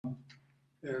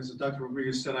as Dr.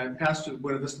 Rodriguez said, I pastored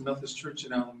Buena Vista Methodist Church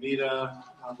in Alameda.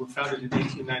 We're founded in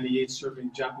 1898,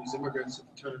 serving Japanese immigrants at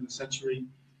the turn of the century.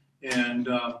 And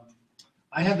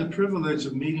I had the privilege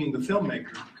of meeting the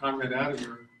filmmaker, Konrad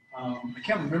Aderer. I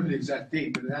can't remember the exact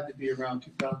date, but it had to be around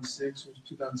 2006 or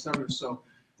 2007 or so.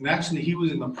 And actually, he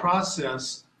was in the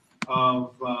process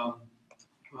of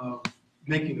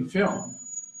making the film.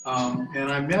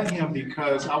 And I met him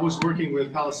because I was working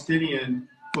with Palestinian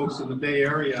folks in the Bay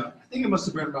Area. I think it must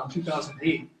have been around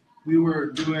 2008. We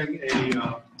were doing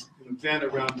an event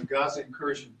around the Gaza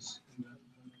incursions and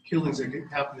the killings that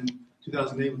happened in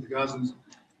 2008 with the Gazans.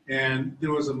 And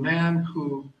there was a man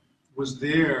who was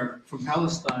there from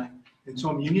Palestine and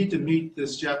told me, you need to meet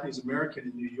this Japanese American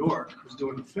in New York who's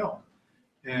doing the film.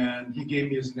 And he gave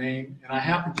me his name, and I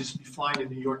happened to just be flying to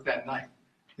New York that night.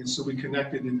 And so we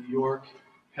connected in New York,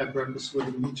 had breakfast with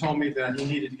him. He told me that he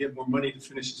needed to get more money to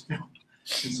finish his film.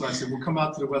 And so I said, we'll come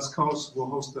out to the West Coast, we'll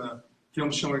host a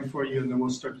film showing for you, and then we'll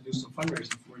start to do some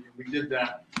fundraising for you. And we did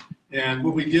that. And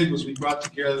what we did was we brought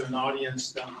together an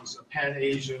audience that was a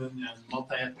Pan-Asian and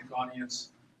multi-ethnic audience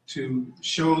to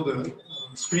show the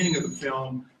screening of the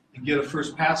film and get a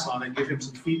first pass on it, give him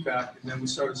some feedback, and then we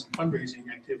started some fundraising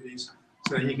activities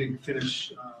so that he could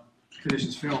finish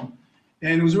his film.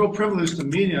 And it was a real privilege to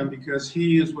meet him because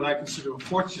he is what I consider a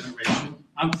fourth generation.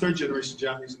 I'm third generation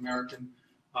Japanese American.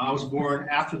 I was born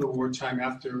after the wartime,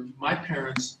 after my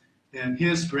parents and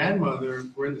his grandmother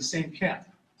were in the same camp.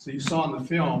 So you saw in the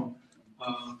film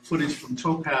footage from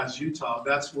Topaz, Utah.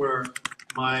 That's where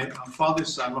my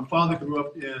father's side. My father grew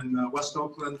up in West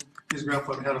Oakland. His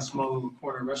grandfather had a small little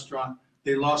corner restaurant.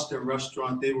 They lost their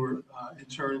restaurant. They were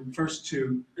interned first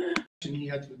to he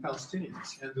had to the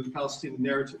Palestinians and to the Palestinian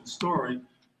narrative and story,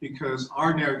 because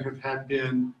our narrative had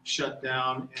been shut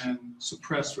down and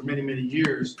suppressed for many, many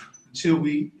years until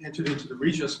we entered into the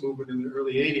Redress Movement in the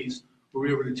early 80s, where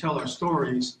we were able to tell our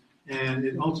stories, and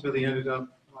it ultimately ended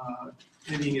up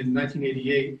ending in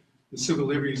 1988. The Civil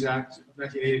Liberties Act of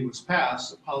 1980 was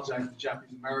passed, apologizing to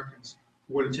Japanese Americans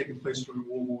for what had taken place during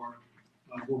World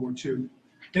War II.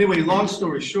 Anyway, long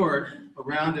story short,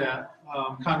 around that,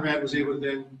 Konrad was able to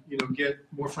then, get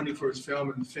more funding for his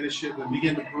film and finish it, and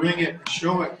begin to bring it and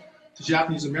show it to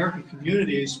Japanese American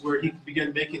communities, where he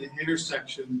began making an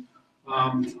intersection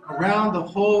around the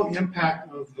whole impact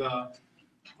of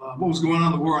what was going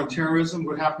on in the war on terrorism,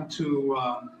 what happened to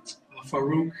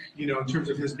Farouk, in terms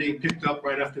of his being picked up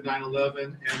right after 9/11,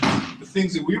 and the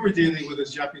things that we were dealing with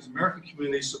as Japanese American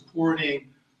community, supporting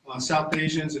South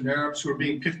Asians and Arabs who were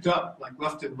being picked up like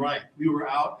left and right. We were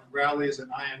out at rallies at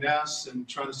INS and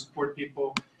trying to support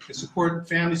people and support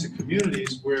families and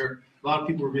communities where a lot of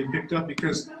people were being picked up,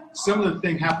 because similar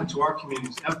thing happened to our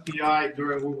communities. FBI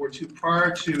during World War II,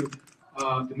 prior to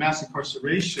the mass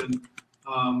incarceration,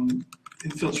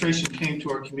 infiltration came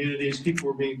to our communities. People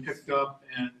were being picked up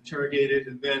and interrogated,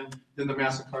 and then the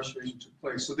mass incarceration took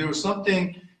place. So there was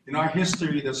something in our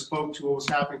history that spoke to what was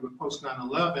happening with post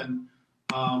 9/11.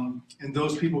 And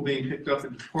those people being picked up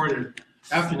and deported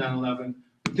after 9/11.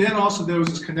 But then also there was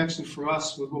this connection for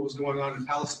us with what was going on in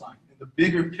Palestine and the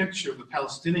bigger picture of the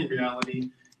Palestinian reality,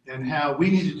 and how we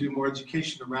need to do more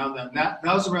education around that. And that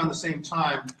was around the same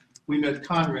time we met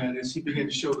Konrad as he began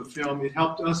to show the film. It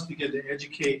helped us begin to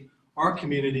educate our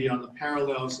community on the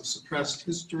parallels of suppressed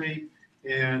history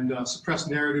and suppressed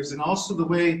narratives, and also the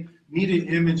way media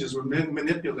images were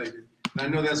manipulated. And I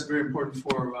know that's very important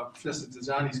for Professor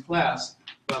Tazani's class,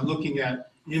 about looking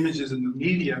at images in the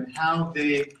media and how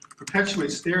they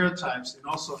perpetuate stereotypes, and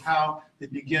also how they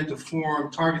begin to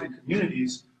form targeted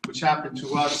communities, which happened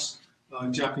to us,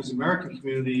 Japanese American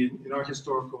community, in our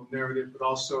historical narrative, but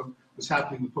also was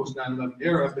happening in the post 9/11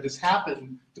 era, but it's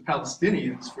happened to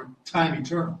Palestinians for time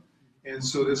eternal. And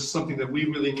so this is something that we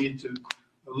really need to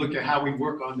look at how we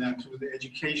work on that in terms of the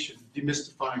education,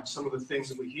 demystifying some of the things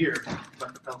that we hear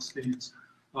about the Palestinians.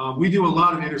 We do a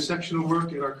lot of intersectional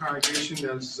work at our congregation.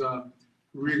 As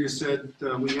Rita said,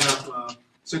 we have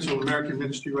Central American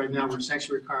ministry right now. We're a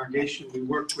sanctuary congregation. We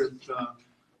work with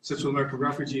Central American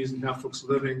refugees and have folks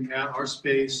living at our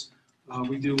space.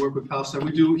 We do work with Palestine.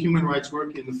 We do human rights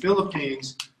work in the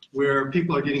Philippines, where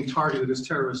people are getting targeted as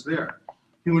terrorists there.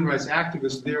 Human rights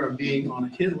activists there are being on a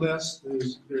hit list.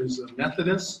 There's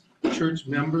Methodist church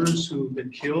members who've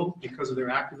been killed because of their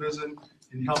activism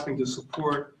in helping to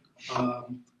support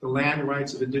the land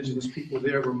rights of indigenous people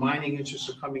there, where mining interests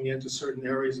are coming into certain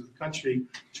areas of the country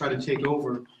to try to take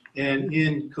over, and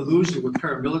in collusion with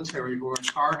paramilitary who are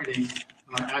targeting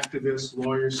activists,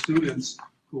 lawyers, students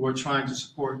who are trying to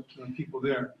support people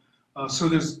there. So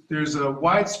there's a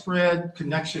widespread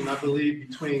connection, I believe,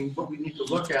 between what we need to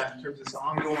look at in terms of this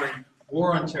ongoing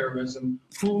war on terrorism,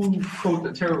 who, quote,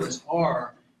 the terrorists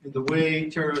are, and the way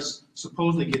terrorists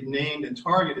supposedly get named and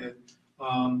targeted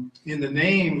in the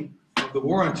name of the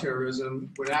war on terrorism,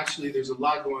 when actually there's a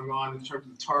lot going on in terms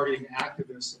of targeting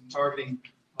activists and targeting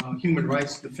human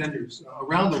rights defenders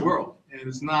around the world. And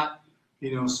it's not,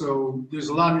 so there's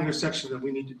a lot of intersection that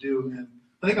we need to do. And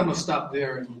I think I'm going to stop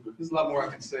there. And there's a lot more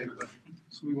I can say, but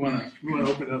so we want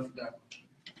to open it up for that.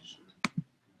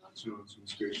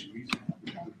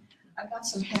 I've got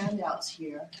some handouts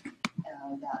here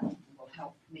that will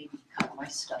help maybe cut my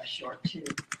stuff short too,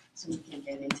 so we can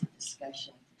get into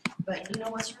discussion. But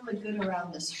what's really good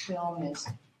around this film is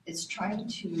it's trying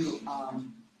to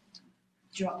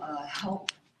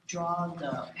help draw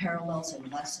the parallels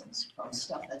and lessons from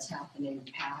stuff that's happened in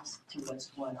the past to what's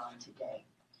going on today.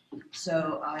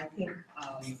 So I think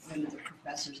one of the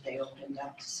professors, they opened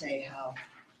up to say how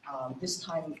this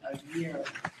time of year,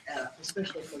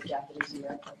 especially for Japanese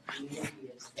American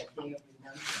community, is the Day of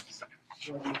Remembrance,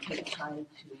 where we take time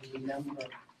to remember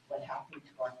what happened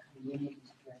to our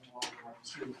communities during World War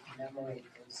II, commemorate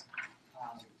those,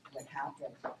 what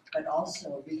happened, but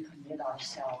also recommit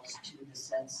ourselves to the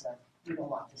sense of we don't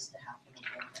want this to happen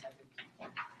again to other people,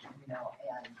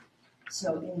 and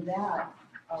so in that,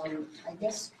 I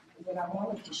guess what I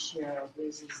wanted to share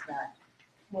is that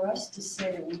for us to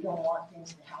say that we don't want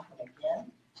things to happen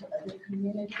again to other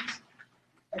communities,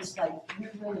 it's like we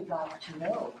really got to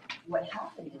know what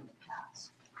happened in the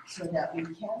past so that we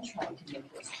can try to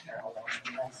make those parallels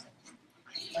and lessons.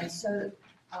 And so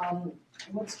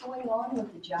what's going on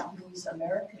with the Japanese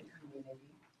American community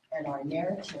and our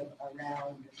narrative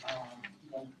around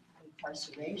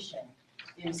incarceration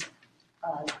is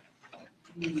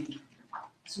the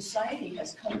society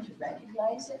has come to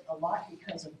recognize it a lot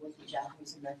because of what the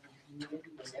Japanese American community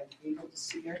was able to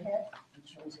spearhead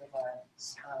in terms of our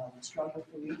struggle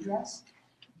for redress.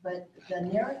 But the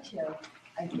narrative,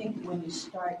 I think when you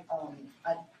start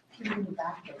peeling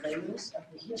back the layers of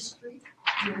the history,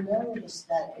 you'll notice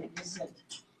that it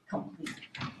isn't complete.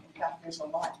 In fact, there's a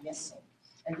lot missing.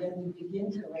 And then we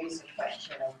begin to raise the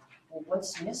question of, well,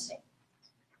 what's missing?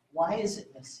 Why is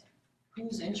it missing?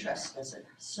 Whose interest does it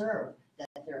serve?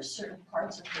 That there are certain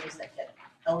parts of things that get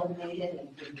elevated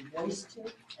and given voice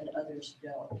to, and others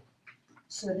don't.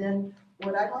 So then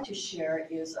what I'd like to share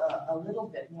is a little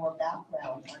bit more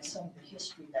background on some of the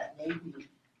history that maybe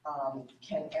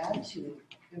can add to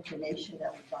information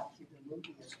that we got through the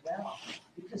movie as well.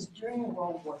 Because during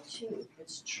World War II,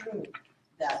 it's true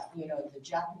that the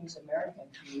Japanese American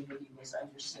community was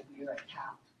under severe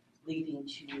attack, leading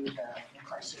to the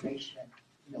incarceration,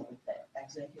 with the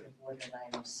Executive Order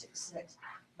 9066.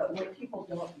 But what people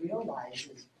don't realize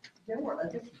is there were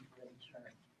other people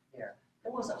interned there.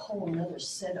 There was a whole other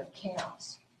set of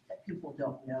camps that people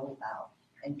don't know about,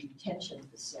 and detention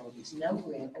facilities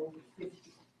numbering over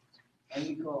 50. And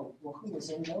you go, well, who was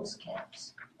in those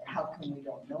camps? And how come we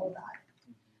don't know about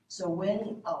it? So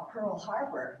when Pearl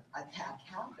Harbor attack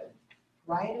happened,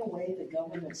 right away the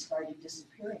government started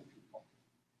disappearing people.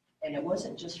 And it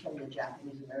wasn't just from the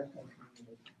Japanese American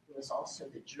community. It was also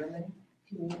the German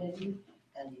community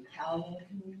and the Italian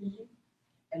community.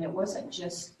 And it wasn't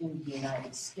just in the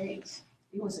United States.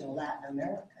 It was in Latin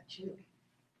America too.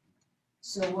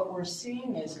 So what we're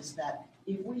seeing is that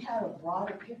if we had a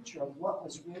broader picture of what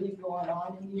was really going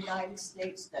on in the United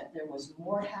States, that there was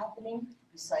more happening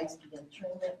besides the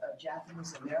internment of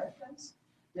Japanese Americans,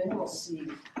 then we'll see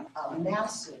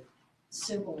massive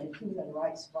civil and human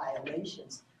rights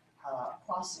violations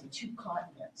crossing 2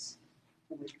 continents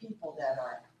with people that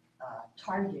are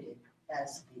targeted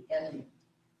as the enemy.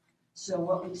 So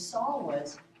what we saw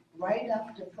was right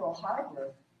after Pearl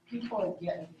Harbor, people are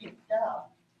getting picked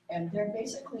up, and they're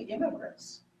basically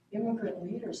immigrants, immigrant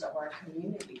leaders of our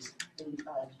communities, in the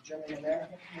German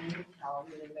American community,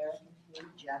 Italian American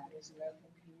community, Japanese American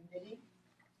community.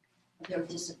 They're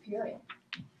disappearing.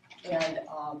 And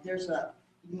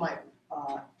you might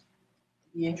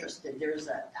be interested, there's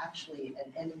actually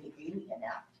an Enemy Alien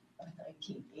Act of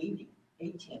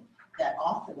 1918 that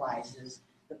authorizes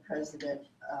the president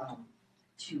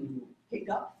to pick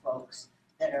up folks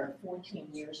that are 14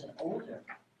 years and older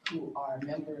who are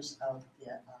members of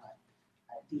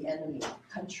the enemy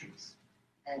countries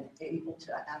and able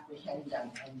to apprehend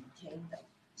them and detain them.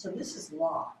 So this is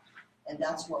law, and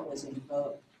that's what was in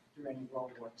vogue during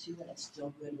World War II, and it's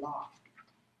still good law.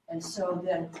 And so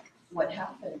then what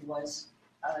happened was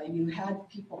you had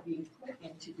people being put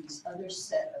into these other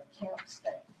set of camps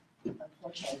that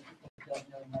unfortunately people don't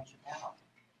know much about.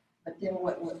 But then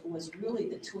what was really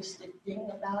the twisted thing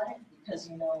about it, because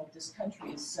this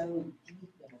country is so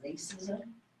deep in racism,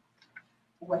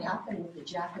 what happened with the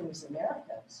Japanese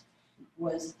Americans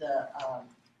was the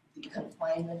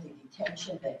confinement, the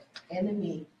detention, the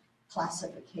enemy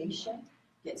classification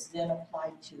gets then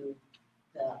applied to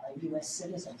the U.S.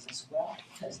 citizens as well,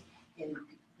 because in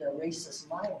the racist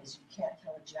mind is you can't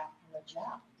tell a Jap from a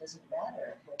Jap. It doesn't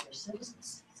matter what their citizen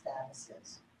status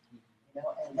is, you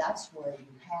know, and that's where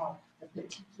you have the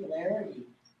particularity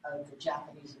of the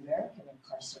Japanese American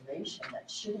incarceration that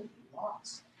shouldn't be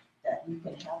lost. That you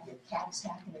can have the attacks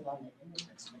happening on the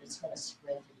immigrants, but it's going to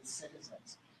spread to the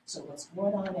citizens. So what's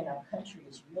going on in our country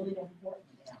is really important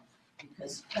now,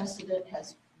 because precedent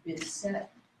has been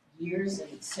set years and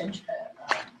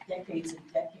decades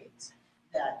and decades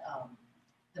that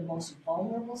the most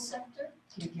vulnerable sector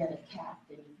can get attacked.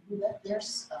 And if you let their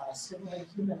civil and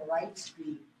human rights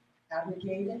be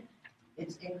abrogated,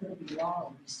 it's going to be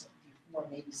long before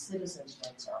maybe citizens'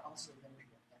 rights are also going to be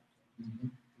affected. Mm-hmm.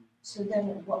 So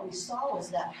then what we saw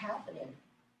was that happening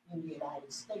in the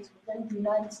United States, but then the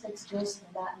United States goes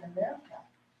to Latin America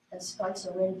and starts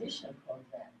a rendition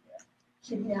program there,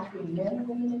 kidnapping men,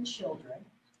 women, and children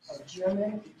of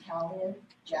German, Italian,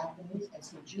 Japanese, and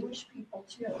some Jewish people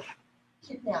too,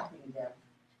 kidnapping them,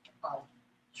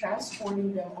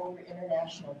 transporting them over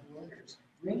international borders,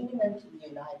 bringing them to the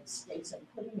United States and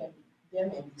putting them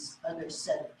in this other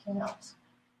set of camps.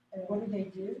 And what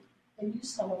do? They use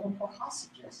some of them for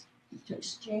hostages, to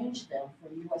exchange them for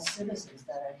U.S. citizens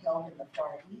that are held in the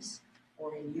Far East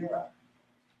or in Europe.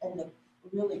 And the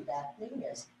really bad thing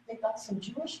is, they got some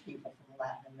Jewish people from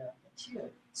Latin America too.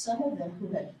 Some of them who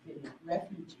had been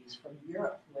refugees from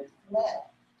Europe who had fled.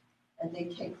 And they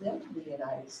take them to the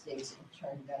United States and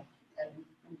turn them, and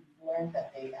we've learned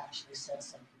that they actually sent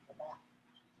some people back.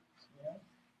 You know?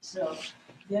 So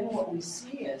then what we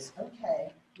see is,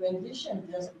 okay, rendition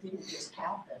didn't just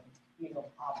happen, you know,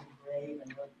 Abu Ghraib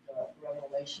and the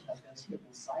revelation of those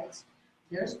hidden sites.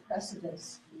 There's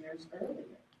precedents years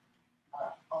earlier,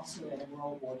 also in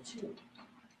World War II.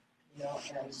 You know,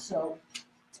 and so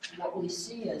what we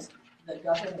see is the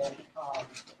government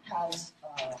has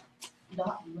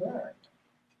not learned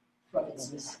from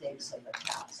its mistakes of the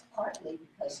past, partly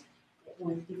because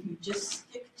if you just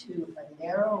stick to a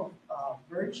narrow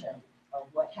version of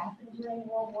what happened during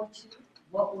World War II,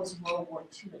 what was World War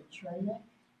II internment,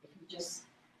 if you just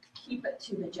keep it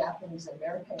to the Japanese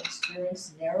American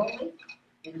experience narrowly,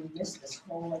 then you miss this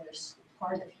whole other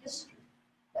part of history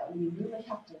that we really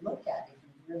have to look at if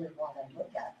you really want to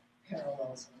look at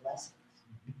parallels and lessons.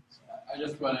 So, I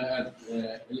just want to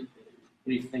add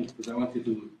brief things because I wanted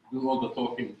to do all the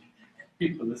talking.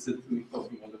 People listen to me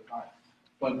talking all the time.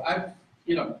 But I've,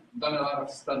 done a lot of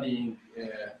studying.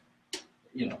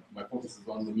 My focus is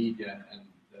on the media and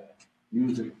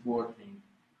news reporting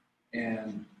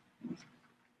and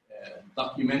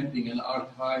documenting and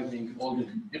archiving all the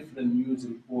different news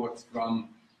reports from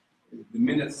the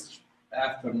minutes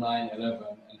after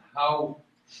 9/11 and how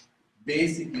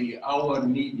basically our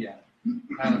media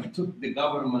kind of took the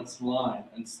government's line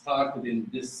and started in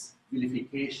this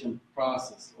vilification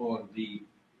process or the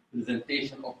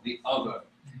presentation of the other.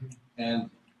 And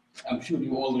I'm sure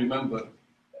you all remember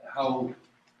how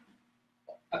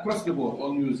across the board,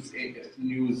 all news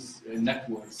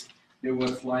networks, they were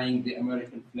flying the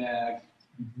American flag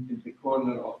in the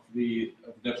corner of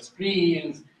their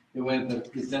screens. They were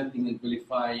presenting and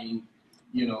vilifying,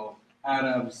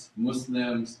 Arabs,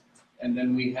 Muslims, and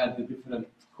then we had the different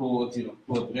codes,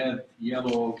 code red,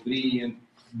 yellow, green,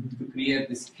 to create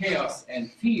this chaos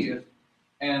and fear.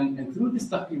 And through this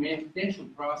documentation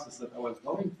process that I was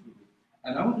going through,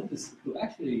 and I wanted to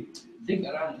actually dig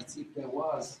around and see if there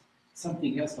was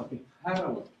something else like a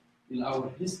parallel in our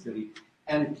history.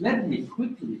 And it led me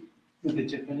quickly to the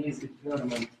Japanese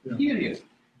internment period.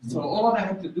 So all I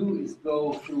had to do is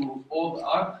go through all the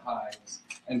archives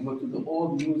and go to the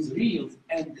old newsreels,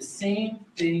 and the same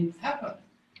thing happened.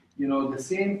 The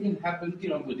same thing happened.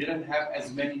 We didn't have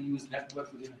as many news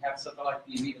networks, we didn't have satellite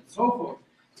TV and so forth.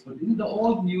 But in the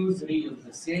old newsreels,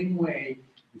 the same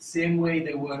way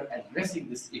they were addressing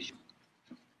this issue,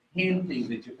 hinting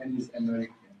the Japanese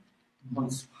American,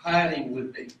 conspiring with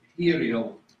the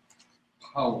imperial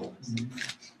powers.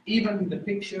 Even the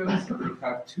pictures, the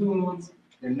cartoons,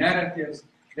 the narratives,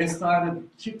 they started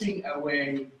chipping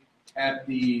away at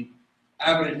the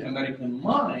average American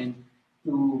mind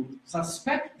to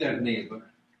suspect their neighbor.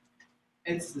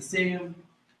 It's the same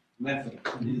method.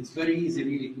 It's very easy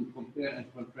really to compare and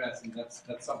contrast, and that's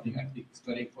something I think is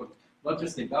very important. Not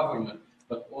just the government,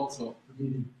 but also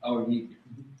our media.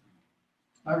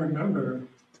 I remember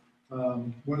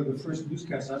one of the first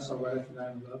newscasts I saw right after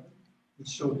 9/11. It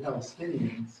showed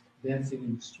Palestinians dancing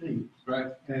in the street.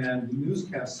 Right. And the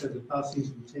newscast said the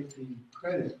Palestinians were taking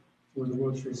credit for the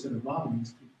World Trade Center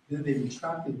bombings Then they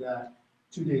retracted that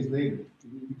 2 days later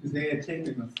because they had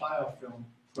taken the file film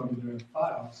from their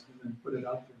files and then put it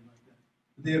out there like that.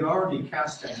 But they had already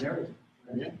cast that narrative.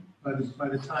 Right? Yeah. By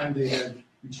the time they had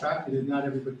retracted it, not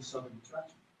everybody saw the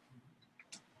retraction.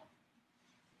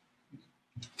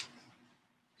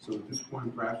 So at this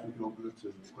point, perhaps we can open it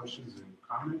to questions and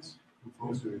comments from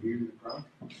folks that are here in the crowd.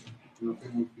 You know, if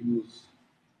anyone feels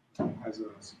has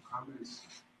some comments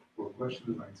or questions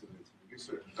they'd like to get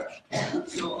started back.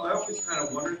 So I always kind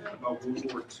of wondered that about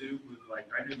World War II. With like,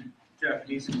 I knew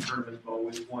Japanese internment, but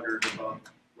always wondered about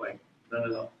like none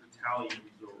of the Italians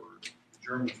or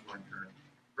Germans were interned.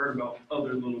 Heard about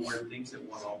other little weird things that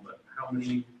went on, but how many?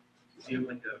 Do you have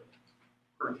like a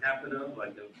per capita,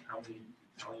 like of how many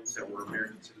Italians that were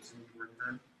American citizens were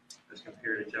interned as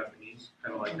compared to Japanese?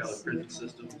 Kind of like how the prison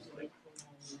system is like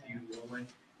skewed one way.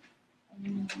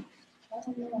 I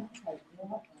don't know if I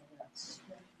grew up on that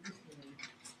stuff recently.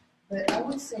 But I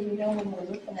would say, you know, when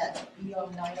we're looking at EO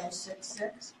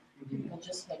 9066, people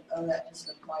just think, oh, that just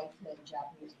applied to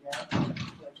Japanese Americans,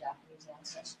 people of Japanese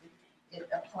ancestry. It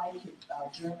applied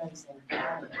to Germans and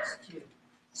Italians too.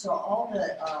 So all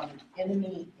the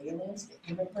enemy aliens, the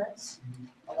immigrants,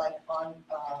 like on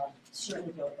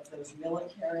certain of those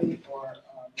military or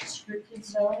restricted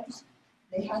zones,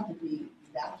 they had to be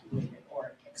evacuated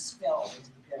or expelled, is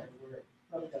the better word,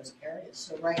 from those areas.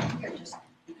 So right here, just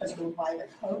because we're by the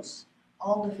coast,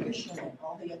 all the fishermen,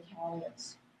 all the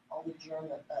Italians, all the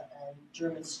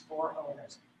German store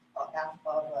owners of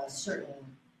a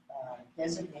certain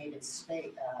designated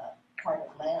state part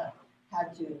of land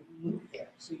had to move there.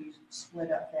 So you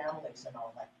split up families and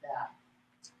all like that.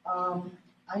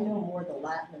 I know more the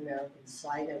Latin American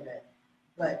side of it,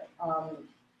 but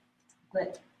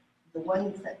the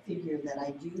one figure that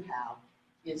I do have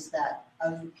is that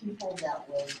of the people that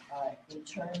was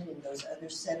interned in those other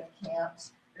set of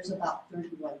camps, there's about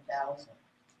 31,000.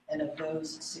 And of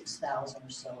those, 6,000 or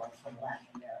so are from Latin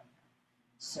America.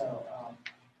 So,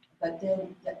 but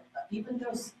then even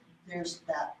though there's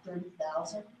that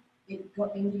 30,000,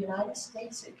 in the United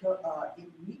States, it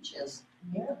reaches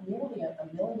nearly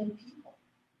a million people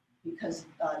because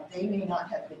they may not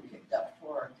have been picked up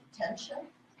for detention,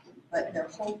 but their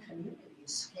whole community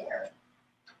is scared.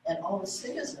 And all the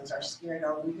citizens are scared,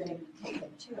 are we going to be taken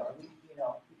too? Are we, you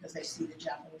know, because they see the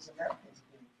Japanese Americans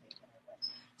being taken away.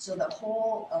 So the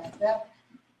whole effect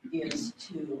is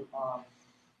to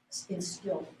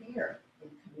instill fear in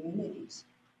communities.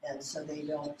 And so they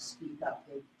don't speak up,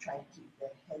 they try to keep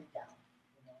their head down.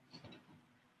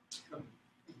 You know?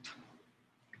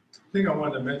 The thing I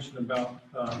wanted to mention about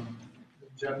the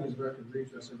Japanese American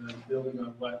redress and then building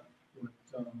on what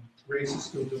race is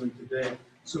still doing today.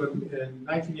 So in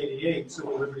 1988,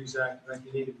 Civil Liberties Act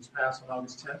 1980 was passed on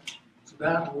August 10th. So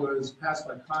that was passed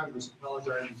by Congress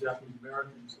apologizing to Japanese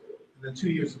Americans. And then 2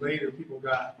 years later, people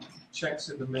got checks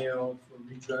in the mail for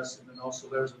redress and then also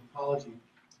letters of apology.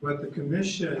 But the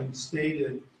commission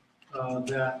stated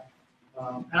that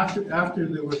after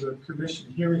there was a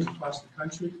commission hearings across the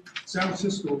country, San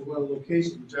Francisco was one of the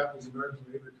locations where Japanese Americans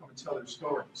were able to come and tell their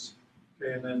stories.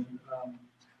 Okay, and then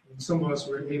and some of us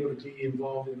were able to be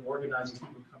involved in organizing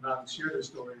people to come out and share their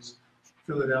stories.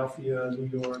 Philadelphia,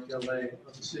 New York, LA,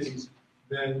 other cities.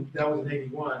 Then that was in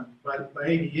 81. By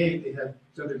 88, they had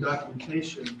done their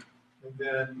documentation, and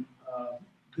then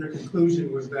their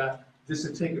conclusion was that this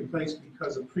had taken place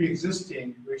because of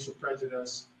pre-existing racial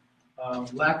prejudice,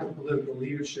 lack of political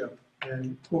leadership,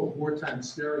 and, quote, wartime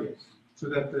hysteria. So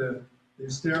that the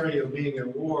hysteria of being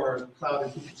at war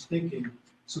clouded people's thinking.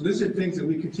 So these are things that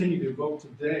we continue to evoke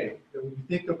today. That when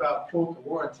we think about, quote, the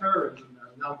war on terrorism that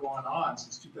are now going on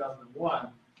since 2001,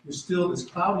 there's still this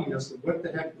cloudiness of what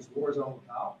the heck this war is all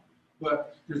about.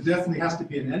 But there definitely has to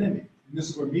be an enemy. And this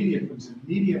is where media comes in.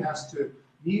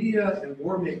 Media and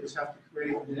war makers have to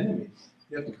create an enemy.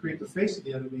 They have to create the face of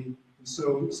the enemy. And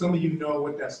so some of you know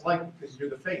what that's like because you're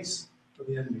the face of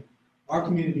the enemy. Our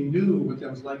community knew what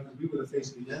that was like because we were the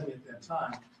face of the enemy at that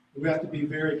time. And we have to be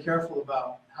very careful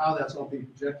about how that's all being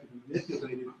projected and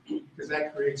manipulated because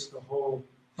that creates the whole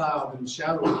cloud and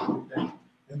shadow of everything.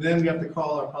 And then we have to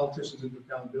call our politicians into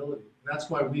accountability. And that's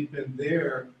why we've been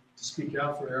there to speak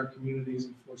out for Arab communities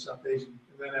and for South Asian.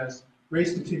 And then as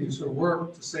Grace continues her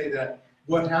work to say that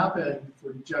what happened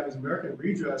for Japanese American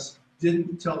redress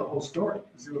didn't tell the whole story,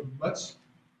 because there were much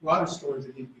broader stories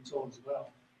that need to be told as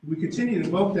well. And we continue to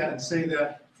evoke that and say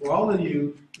that for all of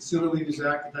you, the Civil Liberties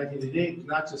Act of 1988 is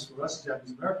not just for us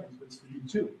Japanese Americans, but it's for you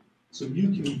too. So you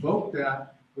can evoke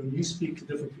that when you speak to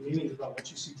different communities about what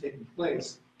you see taking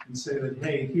place and say that,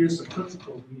 hey, here's some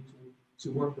principles we need to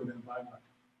work with and abide by.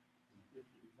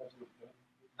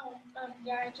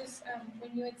 Yeah, I just,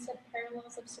 when you had said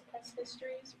parallels of suppressed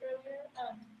histories earlier,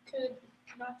 could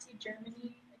Nazi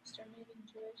Germany exterminating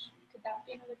Jewish, could that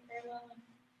be another parallel?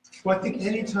 Well, I think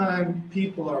anytime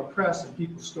people are oppressed and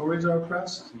people's stories are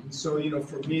oppressed, and so,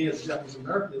 for me as a Japanese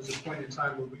American, there was a point in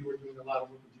time where we were doing a lot of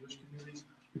work with Jewish communities,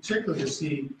 particularly to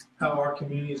see how our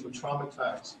communities were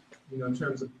traumatized, in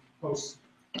terms of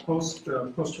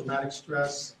post-traumatic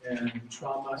stress and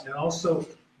trauma, and also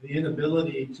the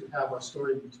inability to have our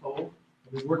story be told.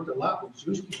 And we worked a lot with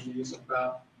Jewish communities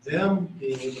about them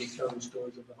being able to tell the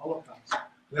stories of the Holocaust.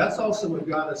 That's also what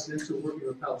got us into working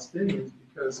with Palestinians,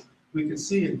 because we could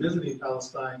see in visiting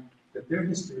Palestine that their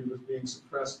history was being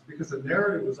suppressed because the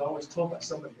narrative was always told by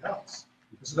somebody else.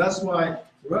 And so that's why,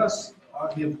 for us,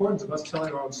 the importance of us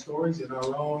telling our own stories in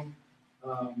our own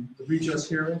the redress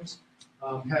hearings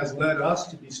has led us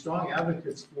to be strong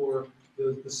advocates for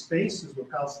the spaces where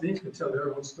Palestinians can tell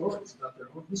their own stories about their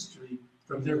own history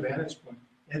from their vantage point,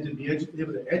 and to be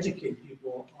able to educate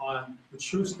people on the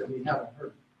truths that we haven't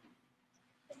heard.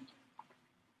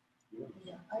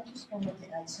 Yeah, I just wanted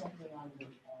to add something on the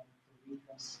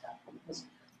redress stuff, because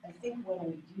I think when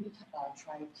we do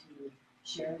try to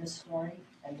share the story,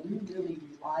 and we really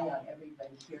rely on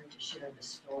everybody here to share the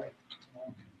story,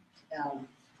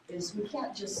 is we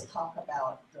can't just talk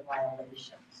about the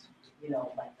violations,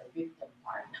 like the victim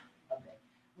part of it.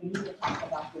 We need to talk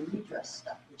about the redress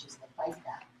stuff, which is the fight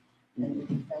back and the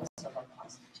defense of our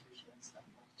Constitution and stuff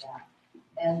like that.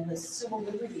 And the Civil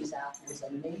Liberties Act was a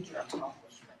major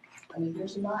accomplishment. I mean,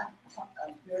 there's not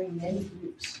very many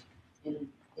groups in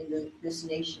this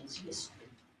nation's history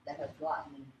that have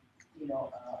gotten,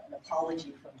 an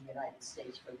apology from the United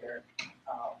States for their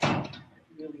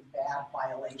really bad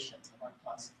violations of our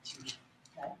Constitution.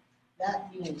 Okay.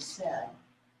 That being said,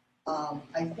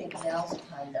 I think now's the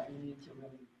time that we need to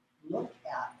really look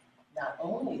at not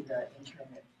only the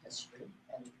internment history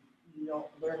and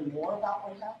learn more about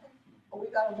what happened, but we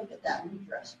got to look at that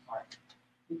redress part.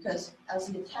 Because as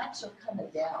the attacks are coming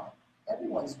down,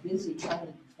 everyone's busy trying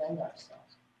to defend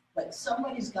ourselves. But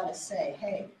somebody's got to say,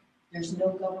 hey, there's no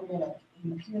government of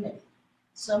impunity.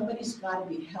 Somebody's got to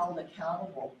be held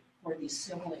accountable for these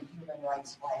civil and human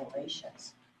rights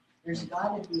violations. There's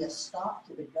got to be a stop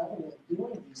to the government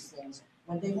doing these things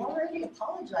when they've already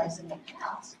apologized in the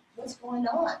past. What's going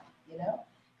on,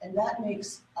 And that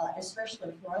makes,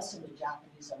 especially for us in the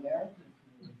Japanese American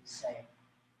community, say,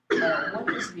 what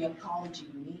does the apology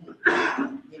mean?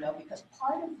 Because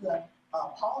part of the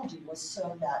apology was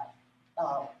so that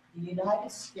the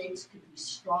United States could be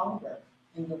stronger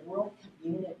in the world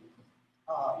community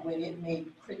when it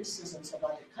made criticisms of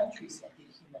other countries that did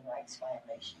human rights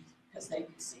violations, because they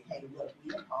could say, hey, look,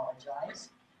 we apologize.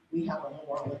 We have a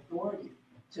moral authority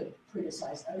to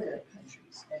criticize other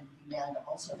countries and demand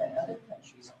also that other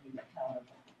countries be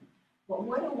accountable. But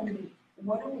what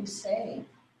are we saying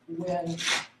when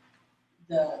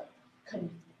the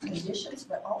conditions,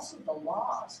 but also the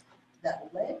laws that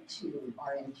led to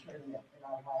our internment and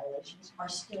our violations are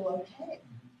still okay?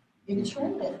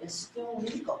 Internment is still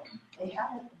legal.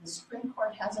 The Supreme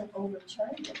Court hasn't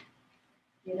overturned it,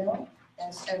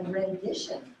 and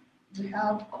rendition. You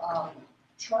have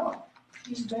Trump.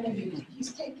 He's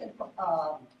taken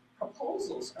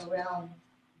proposals around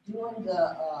doing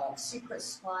the secret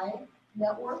spy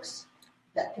networks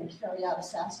that can carry out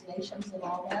assassinations and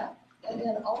all that, and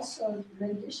then also the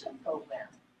rendition program.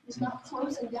 He's not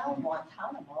closing down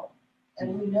Guantanamo,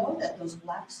 and we know that those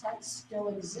black sites still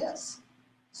exist.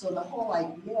 So the whole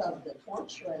idea of the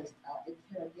torture and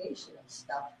interrogation and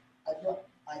stuff, I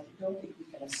don't think we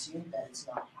can assume that it's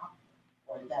not happening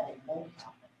or that it won't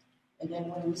happen. And then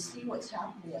when we see what's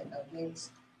happening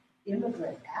against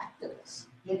immigrant activists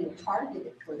getting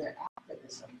targeted for their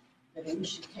activism, then we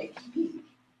should take heed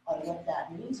on what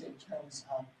that means in terms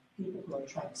of people who are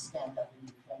trying to stand up and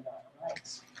defend our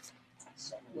rights.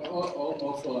 So,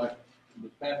 also like the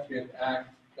Patriot Act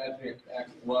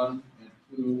 1 and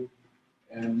 2,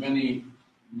 and many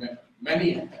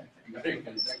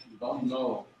Americans actually don't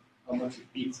know how much it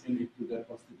eats into their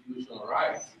constitutional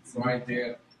rights. It's right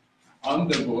there on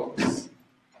the books.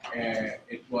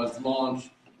 It was launched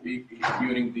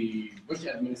during the Bush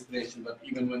administration, but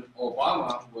even when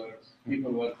Obama, where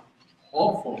people were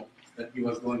hopeful that he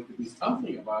was going to do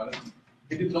something about it,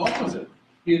 he did the opposite.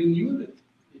 He renewed it,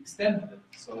 he extended it.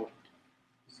 So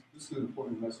this is an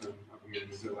important lesson I'm hearing.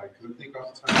 Is that because I think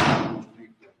oftentimes people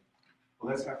think that, well,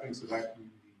 that's happening to that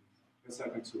community, that's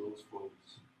happening to those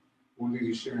folks. One thing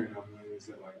you're sharing, I'm learning is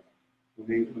that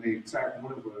when they attack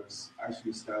one of us,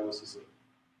 actually establishes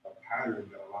a pattern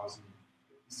that allows them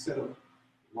to set up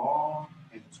law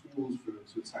and tools for them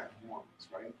to attack more of us,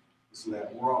 right? so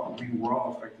that we're all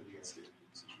effectively at stake in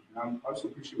this issue. And I also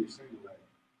appreciate what you're saying,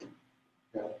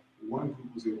 that one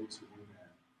group was able to win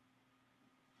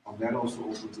that. That also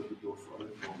opens up the door for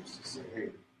other folks to say, hey,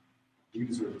 we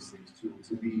deserve these things too,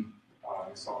 to be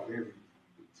in solidarity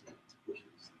to push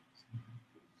these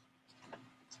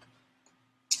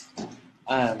things.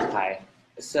 Hi.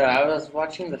 So I was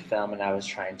watching the film and I was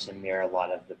trying to mirror a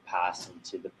lot of the past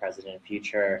into the present and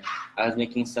future. I was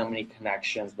making so many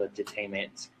connections with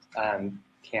detainment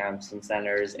camps and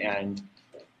centers, and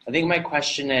I think my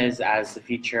question is, as the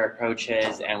future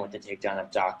approaches and with the takedown of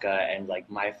DACA, and like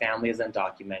my family is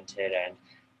undocumented and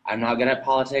I'm not good at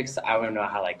politics, I want to know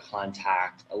how to like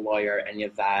contact a lawyer, any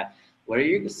of that. What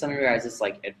are some of your guys'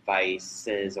 like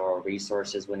advices or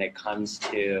resources when it comes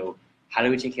to how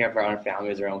do we take care of our own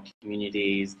families, our own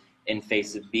communities in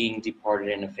face of being deported,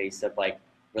 in the face of like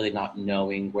really not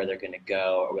knowing where they're going to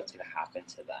go or what's going to happen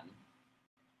to them?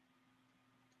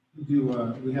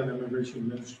 We have an immigration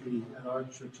ministry at our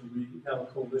church, and we have a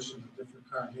coalition of different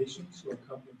congregations who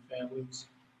accompany families,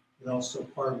 and also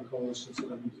part of the coalition so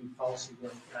that we do policy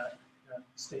work at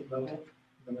state level.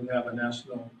 And then we have a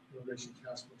national immigration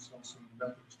task force also in the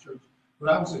Methodist Church.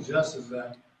 What I would suggest is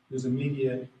that there's an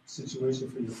immediate situation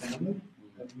for your family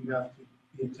that you have to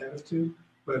be attentive to,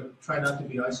 but try not to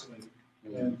be isolated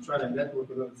and try to network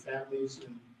with other families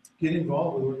and get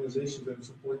involved with organizations that are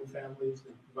supporting families,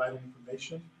 that are providing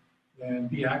information,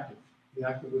 and be active. Be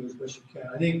active with it as best you can.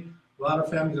 I think a lot of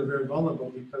families are very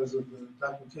vulnerable because of the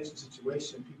documentation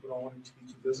situation. People don't want it to be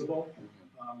too visible.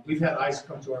 We've had ICE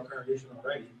come to our congregation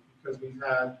already because we've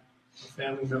had a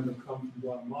family member come from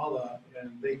Guatemala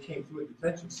and they came through a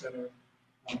detention center,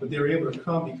 but they were able to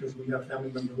come because we have a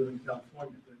family member living in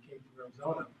California that came from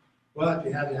Arizona. But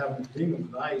they had to have an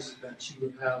agreement with ICE that she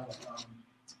would have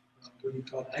what you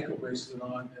call ankle bracelet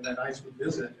on, and that ICE would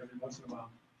visit every once in a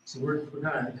while. So we're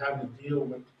kind of having to deal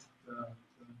with the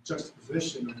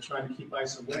juxtaposition of trying to keep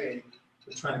ICE away,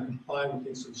 but trying to comply with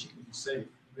things so that she can be safe.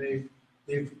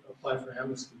 They've applied for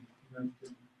amnesty in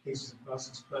cases in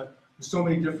process, but there's so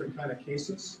many different kind of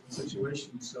cases and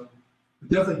situations. So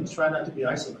definitely try not to be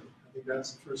isolated. I think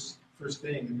that's the first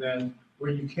thing, and then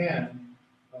where you can,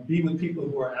 be with people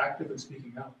who are active and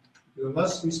speaking out. Because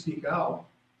unless we speak out,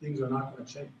 things are not going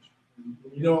to change. And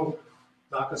you know,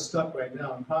 DACA's stuck right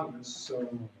now in Congress, so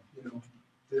you know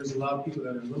there's a lot of people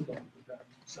that are in limbo with that.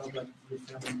 Sounds like your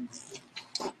family.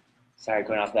 Sorry,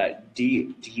 going off that, do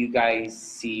you guys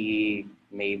see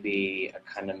maybe a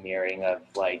kind of mirroring of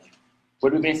like,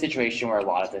 would we be in a situation where a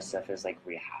lot of this stuff is like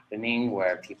re-happening,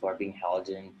 where people are being held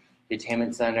in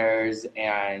detainment centers?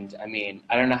 And I mean,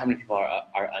 I don't know how many people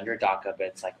are under DACA, but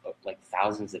it's like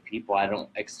thousands of people. I don't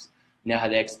know how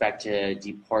they expect to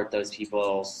deport those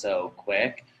people so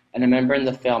quick. And I remember in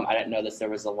the film, I didn't know this, there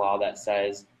was a law that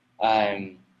says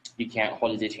you can't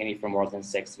hold a detainee for more than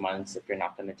 6 months if you're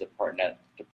not going to deport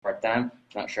them. I'm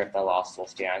not sure if the law still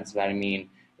stands, but I mean,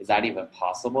 is that even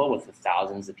possible with the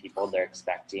thousands of people they're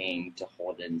expecting to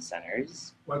hold in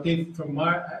centers? Well, I think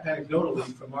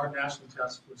anecdotally, from our national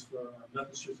task force for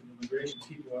Methodist Church and immigration,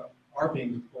 people are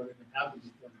being deported and have been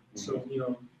deported. So, you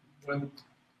know, when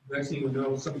the next thing you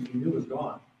know, something you knew is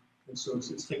gone. And so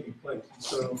it's taking place. And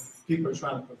so people are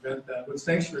trying to prevent that. What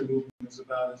sanctuary movement is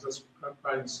about is us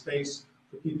providing space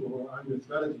for people who are under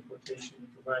threat of deportation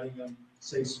and providing them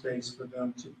safe space for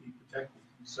them to be protected.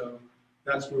 And so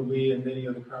that's where we and many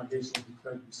other congregations have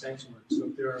declared to be sanctuary. So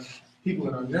if there are people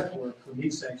in our network who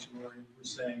need sanctuary, we're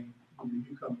saying,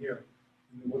 you come here,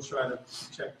 and then we'll try to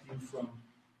protect you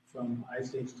from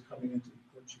ICE agents coming into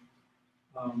the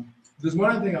country. There's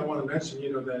one other thing I want to mention,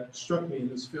 you know, that struck me in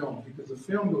this film, because the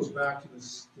film goes back to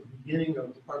the beginning of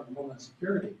the Department of Homeland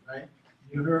Security, right?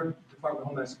 You heard the Department of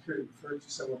Homeland Security referred to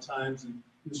several times, and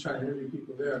he was trying to interview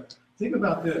people there. Think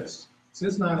about this.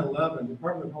 Since 9/11, the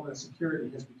Department of Homeland Security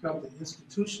has become the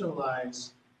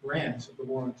institutionalized branch of the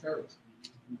war on terrorism.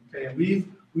 Okay, and we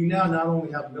now not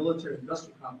only have military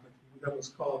industrial complex, we have what's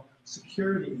called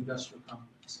security industrial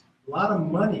complex. A lot of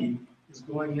money is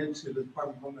going into the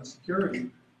Department of Homeland Security.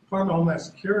 The Department of Homeland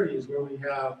Security is where we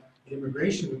have the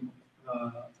immigration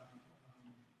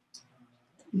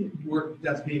work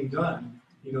that's being done.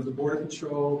 You know, the border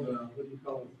control,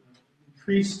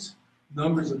 increased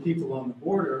numbers of people on the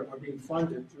border are being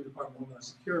funded through the Department of Homeland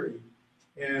Security.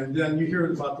 And then you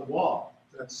hear about the wall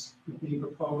that's being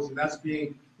proposed, and that's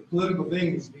being, the political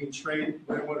thing is being traded.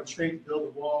 They want to trade to build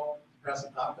a wall, pass a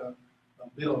DACA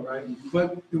bill, right?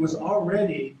 But it was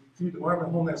already, through the Department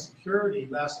of Homeland Security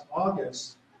last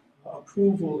August,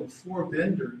 approval of 4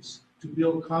 vendors to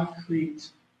build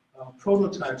concrete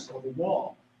prototypes of the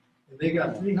wall. And they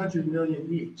got $300 million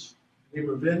each. They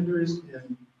were vendors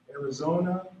in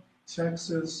Arizona,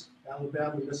 Texas,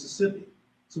 Alabama, Mississippi.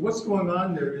 So what's going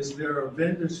on there is there are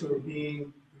vendors who are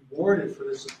being rewarded for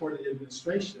their support of the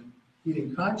administration,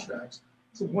 getting contracts.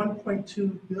 It's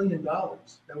 $1.2 billion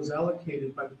that was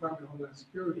allocated by the Department of Homeland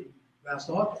Security last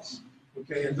August.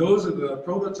 Okay, and those are the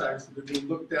prototypes that are being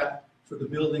looked at for the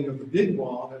building of the big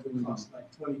wall that would cost like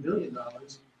 $20 billion.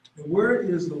 And where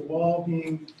is the wall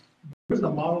being, where's the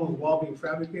model of the wall being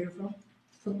fabricated from?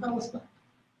 From Palestine.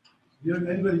 If you have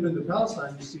anybody been to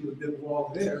Palestine, you see the big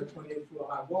wall there, 28-foot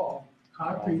high wall,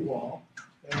 concrete wall.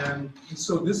 And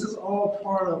so this is all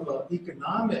part of an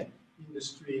economic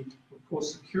industry called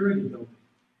security building,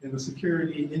 and the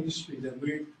security industry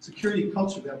security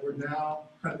culture that we're now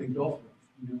kind of engulfed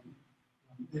with. You know?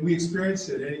 And we experience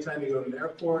it anytime you go to an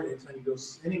airport, anytime you go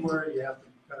anywhere, you have to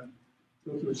kind of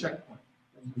go through a checkpoint.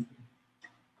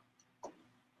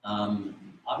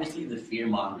 Obviously, the fear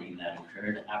mongering that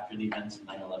occurred after the events of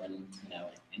 9/11,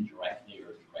 indirectly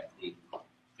or directly,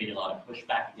 created a lot of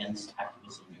pushback against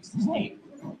activism against the state.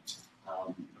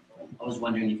 I was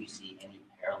wondering if you see any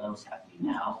parallels happening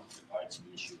now with regards to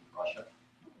the issue of Russia.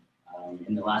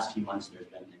 In the last few months, there's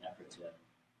been an effort to,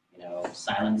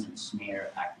 silence and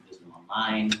smear activism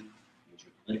online, major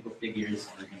political figures,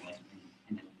 and even like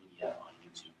independent media on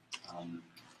YouTube,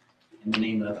 in the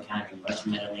name of countering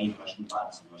Russian meddling, Russian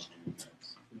bots, and Russian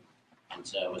interference. And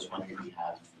so I was wondering if you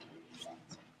have.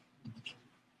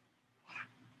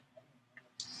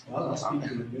 Well, I'll speak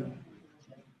to it, yeah.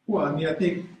 Well, I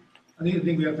think the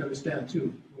thing we have to understand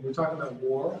too, when we're talking about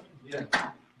war,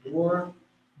 war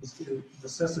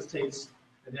necessitates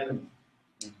an enemy,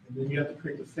 and then you have to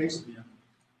create the face of the enemy.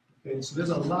 Okay, so there's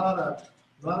a lot of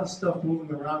stuff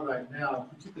moving around right now,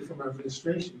 particularly from our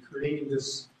administration, creating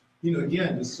this,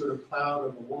 again, this sort of cloud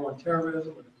of a war on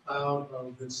terrorism, or the cloud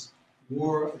of this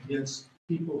war against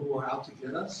people who are out to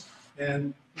get us,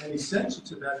 and essential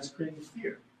to that is creating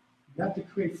fear. You have to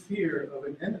create fear of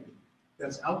an enemy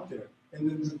that's out there. And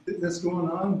then that's going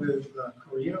on with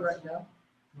Korea right now,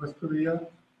 North Korea.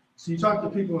 So you talk to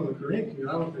people in the Korean community,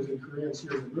 I don't know if there's any Koreans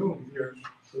here in the room here,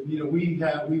 but we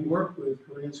work with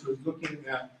Koreans who are looking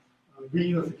at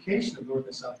reunification of North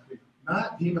and South Korea.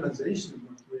 Not demonization of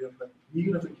North Korea, but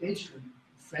reunification of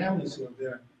families who are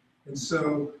there. And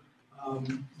so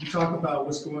you talk about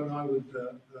what's going on with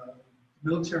the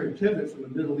military pivot from the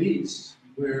Middle East,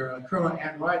 where Colonel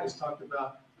Ann Wright has talked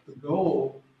about the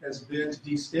goal has been to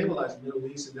destabilize the Middle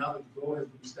East, and now that the goal has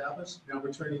been established, now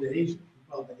we're turning to Asia. We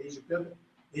call it the Asia pivot.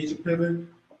 Asia pivot,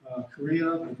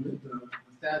 Korea, the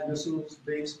THAAD missiles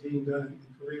base being done in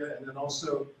Korea, and then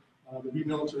also the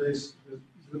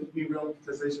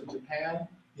remilitarization of Japan,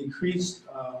 increased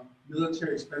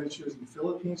military expenditures in the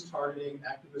Philippines, targeting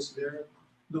activists there.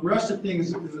 The Russia thing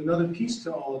is another piece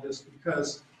to all of this,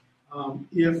 because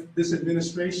if this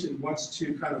administration wants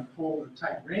to kind of pull the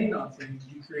tight rein on things,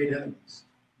 you create enemies.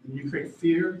 And you create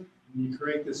fear, and you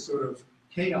create this sort of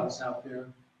chaos out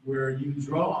there where you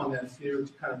draw on that fear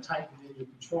to kind of tighten in your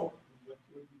control of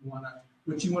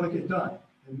what you want to get done,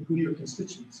 and who your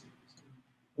constituency is.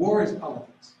 War is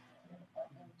politics.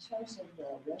 In terms of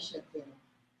the Russia thing,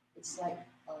 it's like,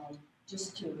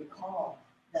 just to recall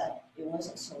that it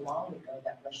wasn't so long ago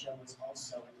that Russia was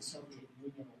also, the Soviet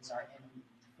Union was our enemy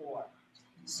before.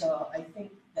 So I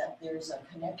think that there's a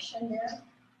connection there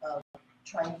of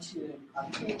trying to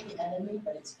create the enemy,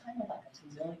 but it's kind of like a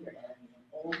familiar enemy, an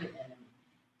older enemy.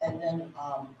 And then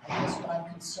I guess what I'm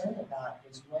concerned about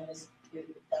is if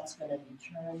that's going to be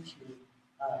turned to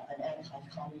an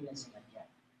anti-communism again.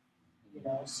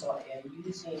 So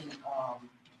using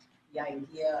the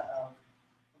idea of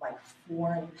like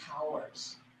foreign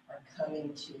powers are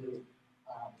coming to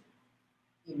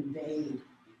invade,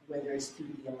 whether it's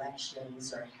through the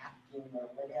elections or hacking or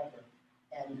whatever.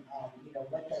 And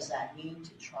what does that mean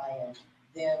to try and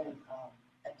then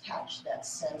attach that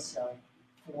sense of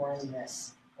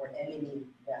foreignness or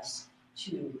enemyness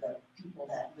to the people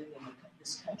that live in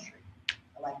this country,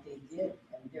 like they did?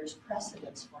 And there's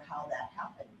precedents for how that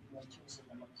happened, in terms of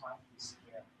the McCarthy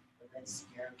scare, the Red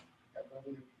Scare, the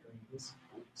earlier periods.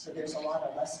 So there's a lot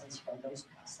of lessons from those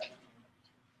past that.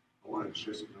 I wanted to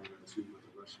share something on that too with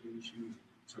the Russian issue in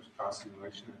terms of costing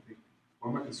election. I think one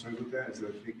of my concerns with that is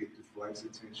that I think it deflects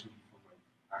attention from like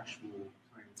actual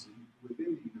plans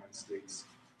within the United States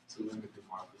to limit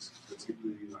democracy,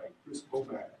 particularly like Chris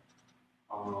Kobach,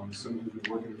 someone who's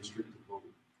been working to restrict the vote in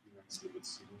the United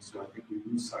States. So I think we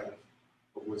lose sight of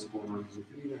what's going on within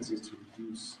the United States to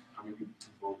reduce how many people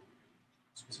can vote,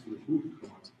 specifically who can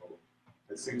come out to vote.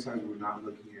 At the same time, we're not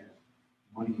looking at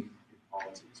money in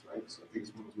politics, right? So I think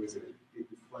it's one of those ways that it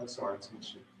deflects our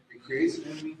attention. It creates an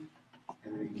enemy,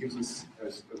 and then it gives us,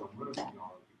 as I'm learning,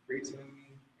 it creates an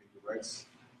enemy and directs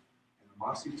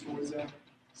animosity towards that,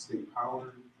 state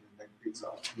power, and that creates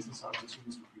business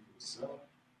opportunities for people to sell.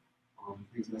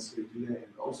 Things necessary to do that, and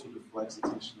it also deflects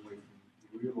attention away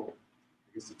from the real,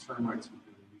 I guess, the termites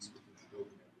within the lease within the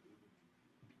building that we're living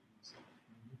in. So,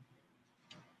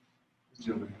 this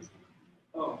gentleman has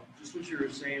Oh, just what you were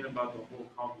saying about the whole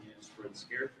communist Red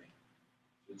Scare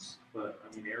thing. But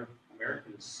I mean, America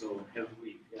is so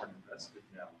heavily foreign invested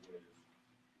now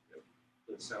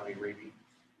with Saudi Arabia,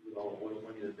 with all the oil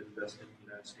money that's been invested in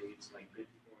the United States, like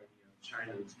Bitcoin.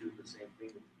 China is doing the same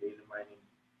thing with the data mining,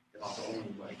 and also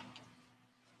owning like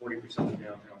 40% of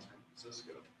downtown San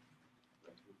Francisco,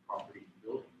 like with property and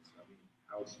buildings. I mean,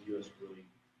 how is the U.S. really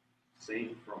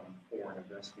safe from foreign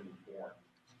investment and foreign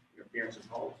interference in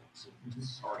politics?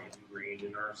 It's already ingrained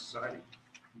in our society.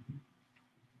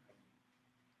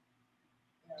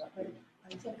 Yeah, but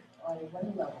I think on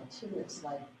one level too, it's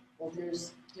like, well,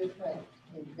 there's different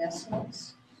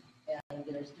investments and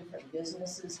there's different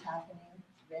businesses happening,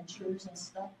 ventures and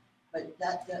stuff, but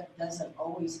that doesn't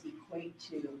always equate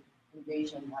to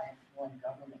invasion by a foreign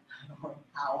government or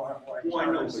power or a Well, I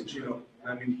know, terrorist but group.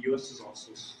 I mean, the U.S. is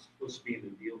also supposed to be in the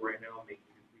deal right now, making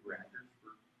nuclear reactors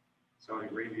for Saudi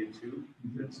Arabia too.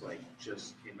 That's like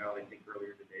just came out, I think,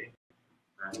 earlier today.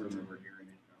 I remember hearing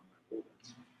it, and I'm like, oh,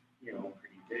 that's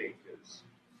pretty big, because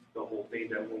the whole thing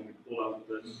that when we pulled out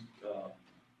this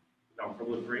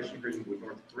non-proliferation agreement with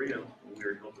North Korea, when we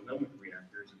were helping them with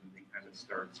reactors, and then they kind of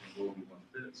started saying, well, we want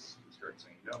this, we started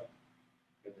saying no.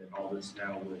 And then all this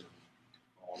now with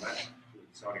all that, with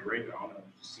Saudi Arabia, I don't know,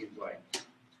 it just seems like,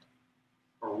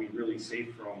 are we really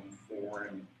safe from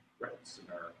foreign threats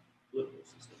in our political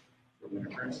system? From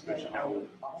interference, especially now with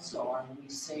Also, are we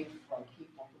safe from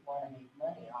people who want to make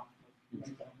money off of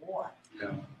making war?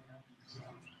 Yeah. So,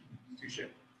 touche.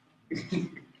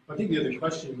 I think the other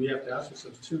question we have to ask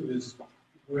ourselves too is,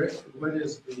 what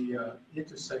is the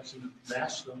intersection of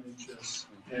national interests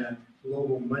and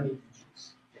global money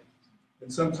interests?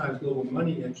 And sometimes global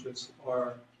money interests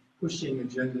are pushing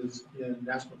agendas in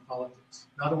national politics,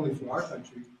 not only for our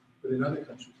country, but in other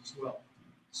countries as well.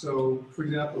 So, for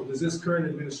example, does this current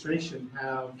administration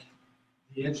have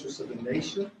the interests of the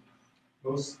nation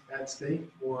most at stake,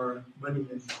 or money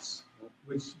interests,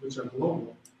 which are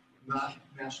global, not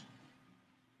national?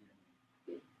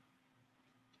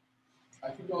 I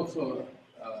think also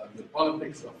the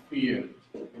politics of fear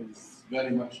is very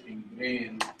much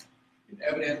ingrained in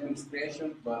every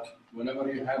administration, but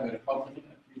whenever you have a Republican,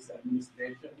 at least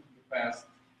administration, the past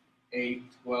 8,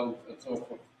 12, and so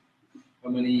forth, how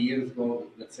many years ago,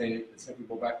 let's say we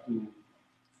go back to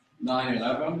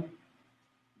 9/11,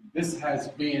 this has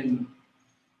been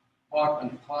part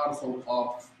and parcel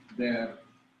of their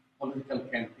political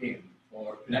campaign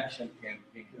or election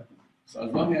campaign. So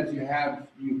as long as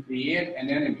you create an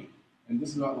enemy, and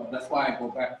that's why I go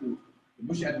back to the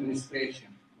Bush administration,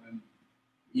 when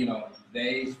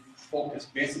they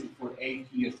focused basically for 8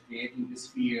 years creating this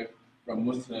fear from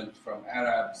Muslims, from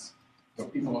Arabs, from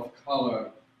people of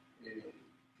color,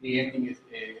 creating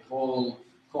a whole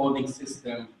coding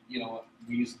system.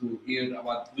 We used to hear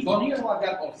about. We don't hear about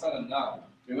that all of a sudden now.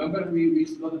 Remember, we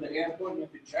used to go to the airport, you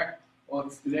have to check.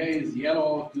 Today is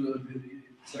yellow,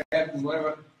 it's red, and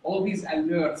whatever. All these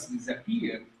alerts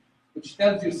disappeared, which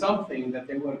tells you something that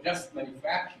they were just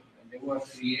manufactured and they were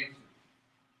created.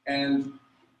 And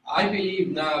I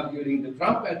believe now during the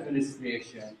Trump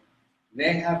administration,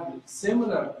 they have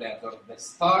similar plans, or they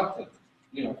started,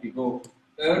 if you go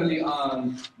early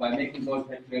on by making those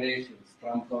declarations,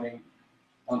 Trump going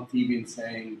on TV and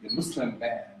saying the Muslim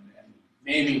ban and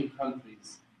naming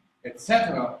countries,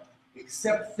 etc.,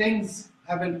 except things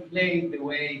haven't played the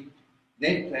way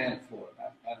they planned for.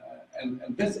 And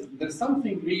there's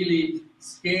something really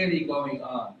scary going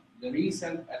on. The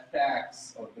recent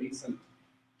attacks or recent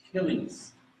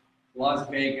killings, Las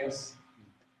Vegas,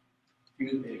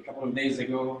 a couple of days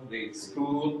ago, the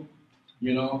school,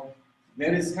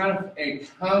 there is kind of a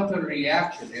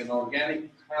counter-reaction, an organic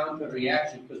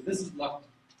counter-reaction, because this is not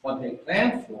what they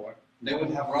planned for. They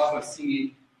would have rather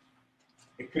see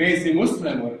a crazy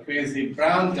Muslim or a crazy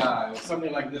brown guy or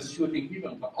something like this shooting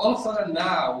people. But all of a sudden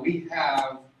now we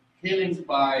have killings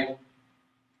by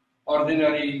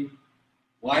ordinary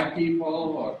white people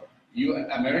or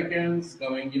Americans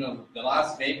going, the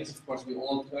Las Vegas, of course, we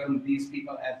all term these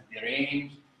people as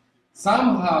deranged.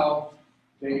 Somehow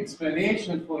the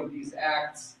explanation for these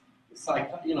acts is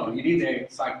you need a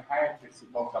psychiatrist to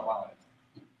talk about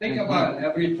it. Think about it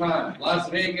every time. Las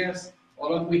Vegas,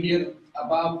 all of we hear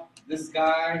about this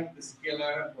guy, this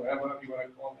killer, whatever you want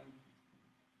to call him,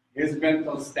 his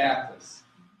mental status.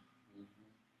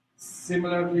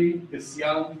 Similarly, this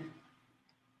young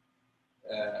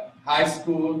high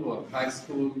school,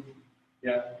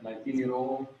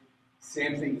 19-year-old,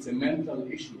 same thing, it's a mental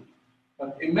issue.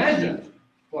 But imagine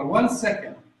for 1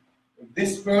 second, if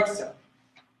this person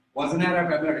was an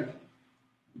Arab American,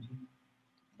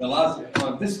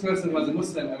 or this person was a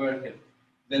Muslim American,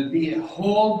 there'll be a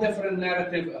whole different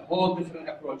narrative, a whole different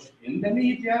approach in the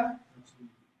media,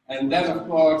 and then, of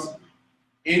course,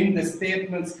 in the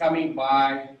statements coming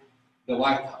by the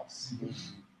White House.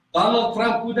 Donald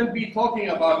Trump wouldn't be talking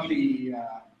about the,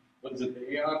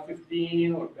 the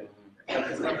AR-15 or the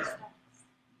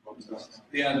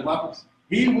weapons.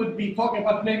 He would be talking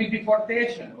about maybe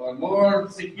deportation or more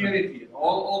security,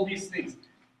 all these things.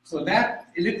 So that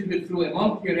a little bit threw a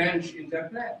monkey wrench in their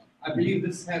plan. I believe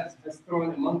this has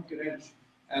thrown a monkey wrench,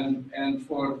 and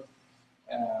for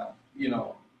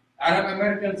Arab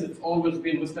Americans, it's always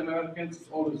been Muslim Americans. It's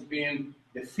always been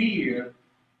the fear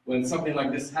when something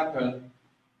like this happened.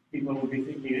 People will be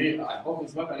thinking, hey, I hope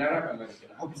it's not an Arab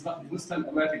American. I hope it's not a Muslim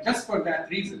American. Just for that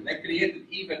reason, that created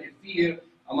even a fear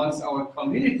amongst our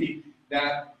community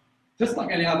that, just like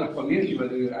any other community,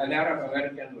 whether you're an Arab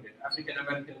American or an African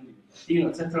American, Latino,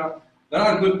 etc., there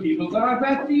are good people, there are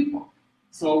bad people.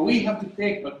 So we have to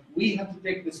take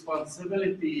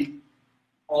responsibility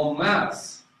en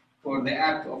masse for the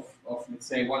act of let's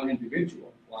say, one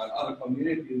individual, while other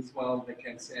communities, well, they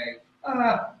can say,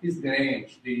 he's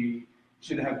deranged. He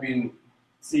should have been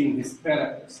seeing his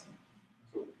therapist.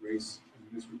 So race,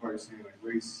 in this regard, you're saying like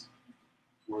race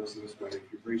works in this way. If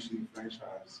you're racially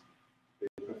enfranchised, they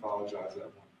pathologize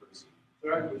that one person.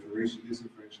 Right. But if you're racially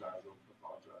disenfranchised, they'll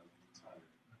pathologize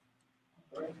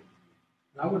the entire. Right.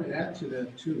 I would add to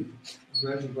that too. I'm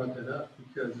glad you brought that up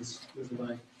because it's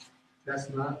like that's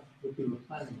not what they were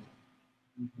planning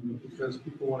on. Because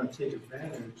people want to take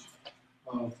advantage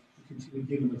of the continued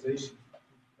demonization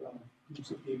of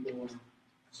groups of people and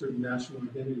certain national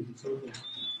identities and so forth.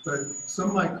 But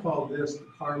some might call this the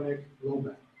karmic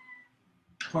blowback.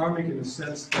 Karmic in the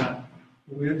sense that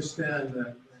we understand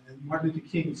that, and Martin Luther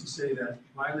King used to say that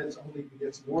violence only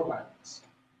begets more violence.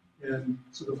 And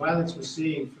so the violence we're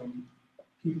seeing from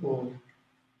people,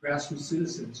 grassroots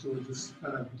citizens who are just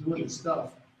kind of doing this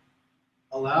stuff,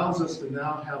 allows us to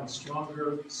now have a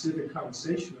stronger civic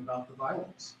conversation about the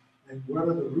violence and what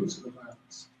are the roots of the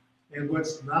violence. And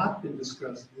what's not been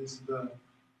discussed is the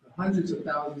hundreds of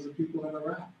thousands of people in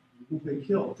Iraq who've been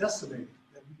killed, decimated,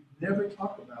 that we never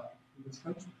talk about in this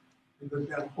country. And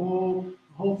that whole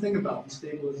thing about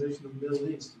destabilization of the Middle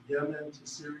East, to Yemen, to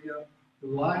Syria, the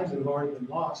lives that have already been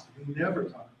lost, we never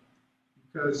talk about it.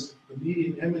 Because the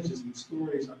media images and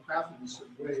stories are crafted in a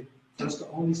certain way for us to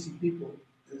only see people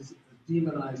as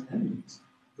demonized enemies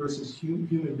versus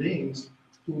human beings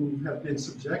who have been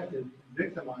subjected and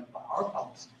victimized by our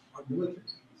policies, our military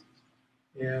policies.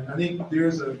 And I think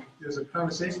there's a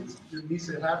conversation that needs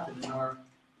to happen in our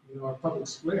public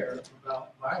square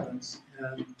about violence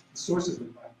and the sources of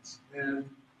violence and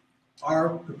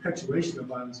our perpetuation of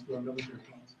violence through our military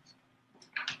policies.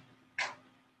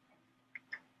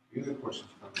 Any other questions?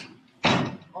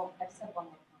 Comments? Oh, I just have one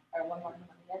more comment.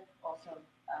 Also,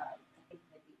 I think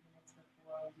like 8 minutes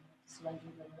before we have to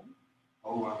surrender the room.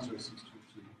 Oh, I'm sorry,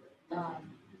 622.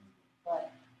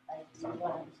 But I do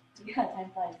want to, time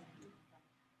flies.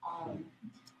 I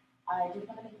did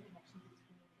want to make a connection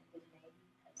between indigeneity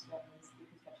as well as the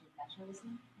construction of nationalism.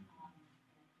 And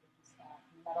just,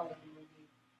 not only the movie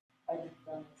are the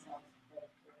film themselves, but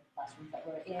the classrooms that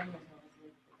we're in, as well as the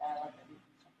dialogue that we've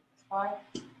constructed thus far.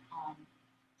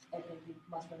 I think we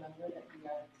must remember that we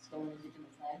are still in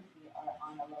indigenous land. We are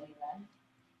on a lonely land.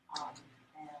 And I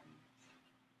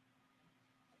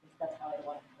think that's how I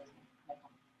want to close my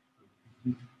comment.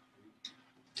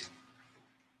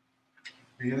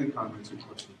 Any other comments or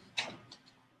questions?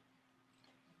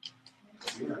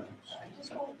 Yeah. I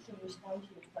just wanted to respond to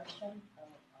your question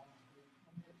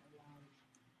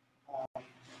around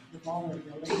the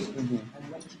vulnerability and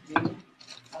what to do.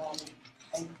 I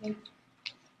think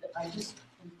that I just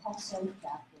recall some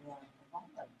fact around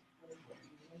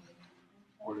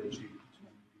Or did you?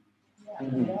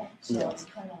 yeah. So it's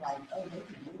kind of like, oh, they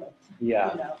can do it.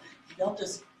 Yeah. You know, they'll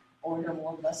just order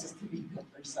more buses to be built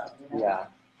or something. You know? Yeah.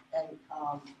 And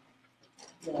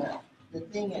the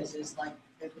thing is like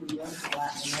if we go to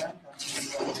Latin America and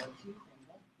World War II,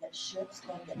 they'll get ships,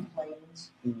 they'll get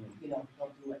planes, you know,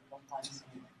 they'll do it, they'll find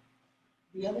something.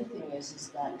 The other thing is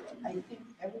that I think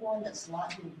everyone that's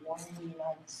not been born in the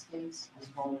United States is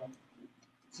vulnerable.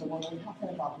 So when we're talking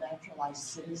about naturalized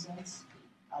citizens,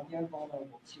 they're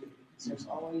vulnerable too, because there's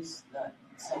always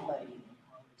somebody in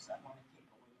Congress that want to take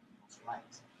away people's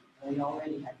rights. And we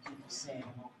already had people saying,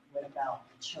 well, what about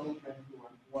the children who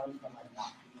are born from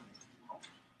adopted people?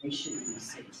 they should be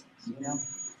citizens, you know?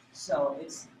 So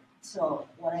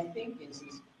what I think is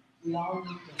we all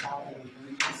need to have an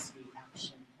emergency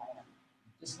action plan.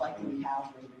 Just like we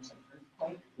have when there's an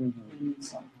earthquake, we need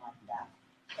something like that.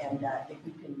 And if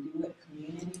we can do it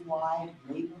community-wide,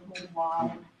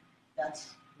 neighborhood-wide, that's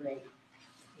great.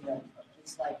 You know,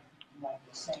 it's like you're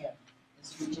saying,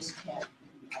 is we just can't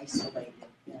be isolated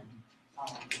and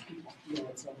people feel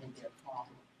it's only their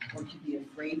problem, or to be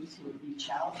afraid to reach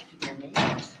out to their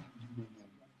neighbors.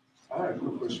 I have a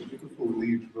quick question before we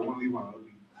leave. I want to leave on.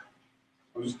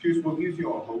 I was just curious, what gives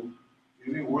you all hope?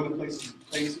 You know, were the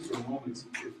places or moments,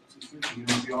 you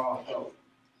know, you all felt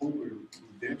hope or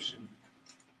redemption,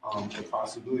 the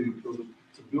possibility to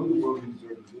build the world you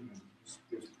deserve to live in.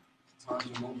 There's times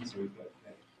and moments that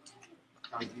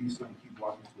kind of give you something to keep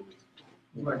walking towards.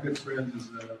 One of my good friends is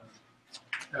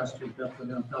Pastor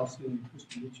Bethlehem Palestinian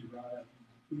Christian WWII.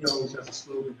 He always has a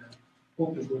slogan that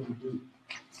hope is what we do.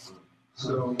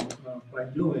 So by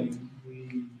doing,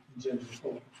 we engender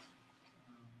hope.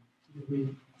 If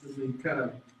we kind of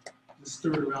just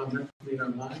stir it around mentally in our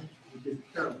mind, we get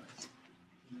paralyzed.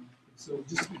 You know? So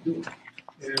just keep doing.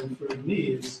 And for me,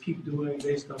 it's keep doing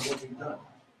based on what we've done.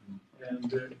 And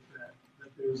that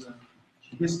there's a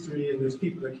history and there's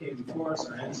people that came before us,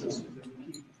 our ancestors, and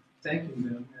we keep thanking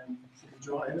them and we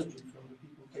draw energy from the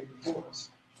people who came before us.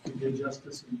 We did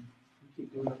justice and we keep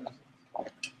doing it ourselves.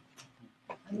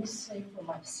 I must say for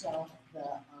myself, the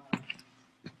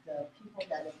people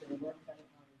that have been working on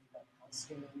the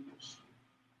Palestinian issue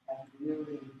have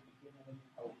really given me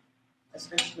hope.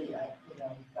 Especially, you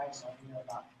guys all know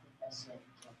about Professor,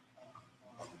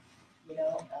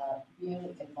 being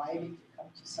invited to come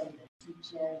to some of the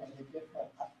teaching and the different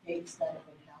updates that have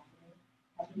been happening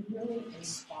have been really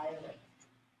inspiring.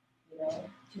 You know,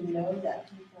 to know that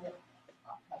people have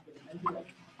been under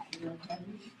attack,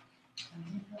 heavy, and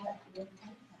they've got their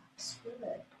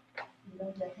spirit,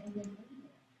 they're hanging in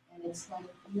there. And it's like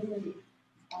really,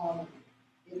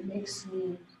 it makes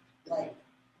me like,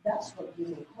 that's what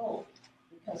gives me hope,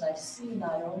 because I see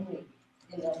not only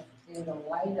in the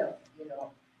light of,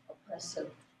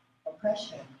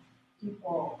 oppression,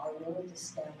 people are willing to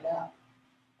stand up,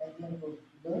 and then we're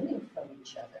learning from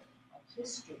each other, our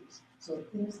histories. So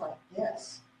things like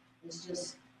this is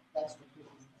just, that's what gives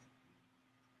me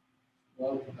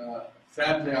hope. Well,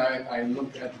 sadly, I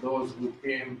look at those who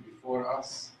came before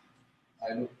us.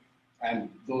 And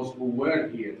those who were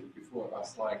here before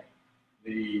us, like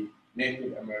the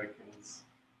Native Americans,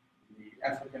 the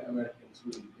African Americans,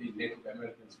 the Native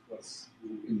Americans, of course, who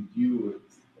endured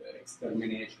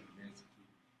extermination, basically,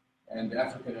 and the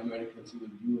African Americans who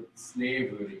endured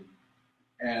slavery,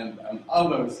 and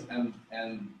others, and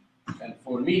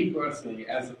for me personally,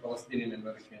 as a Palestinian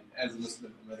American, as a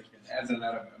Muslim American, as an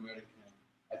Arab American,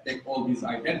 I take all these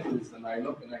identities and I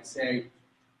look and I say,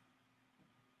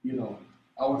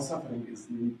 our suffering is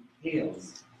in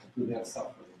pales to their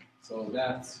suffering. So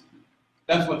that's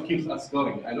what keeps us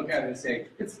going. I look at it and say,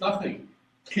 it's nothing.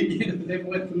 They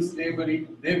went through slavery,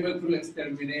 they went through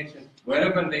extermination.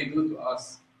 Whatever they do to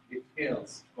us, it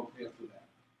pales compared to that.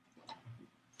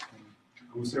 I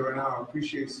would say right now, I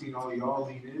appreciate seeing all y'all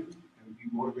lean in and be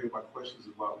motivated by questions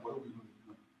about what are we going to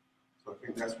do. So I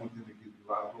think that's one thing that gives me a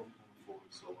lot of hope going forward.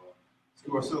 So let's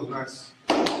give ourselves a nice.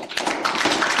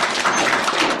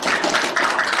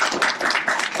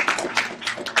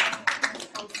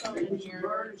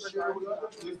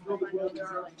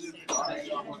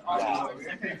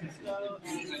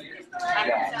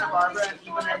 Barbara,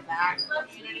 even in that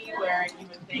community where you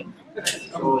would think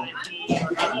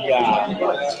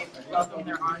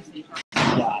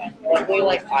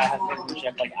Luckily, I have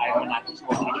citizenship. I'm an after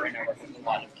school teacher and I work with a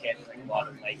lot of kids. A lot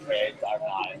of my kids are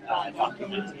not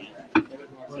documented.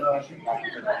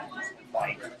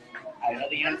 I know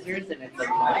the answers, and it's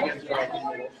my kids are in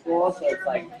middle school, so it's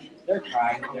they're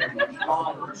trying, they're moving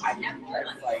on. I can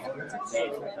say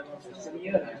it's to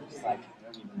you, and I'm just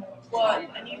well,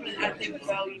 and even I think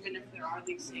even if there are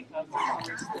these hiccups,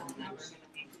 we're still never going to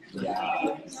be.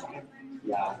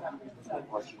 Yeah,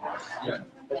 unfortunately. Yeah.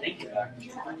 But thank you.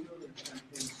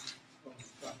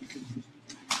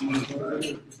 Thank you.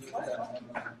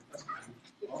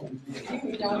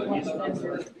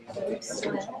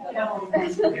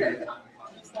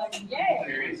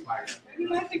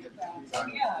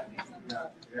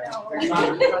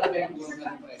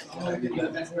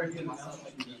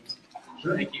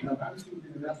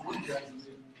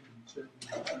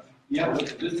 Yeah,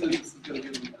 this is going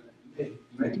to be yeah.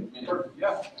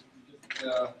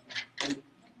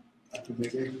 I can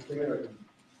make it fair and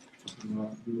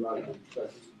do a lot of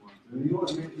discussions. You know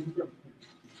what, man?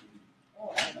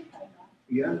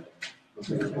 Yeah.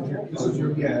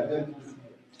 Yeah.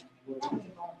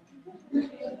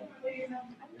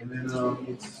 And then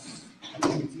it's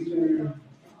either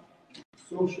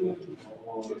social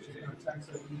or tax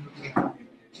ID.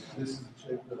 This is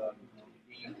check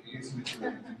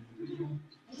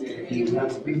if you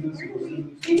have a business or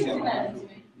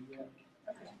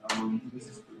this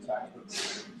is for tax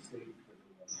purposes in the state.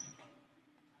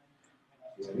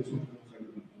 Yeah, this one goes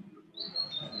under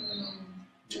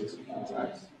this is for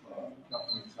tax,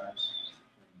 California tax,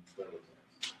 and federal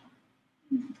tax.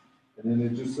 And then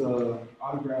it just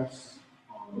autographs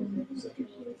on the second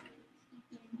one.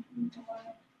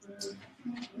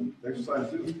 And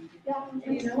exercise too. Yeah,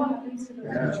 you know what happens to the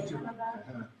Yeah. registration of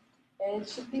that? It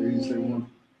should be, They say one.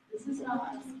 this is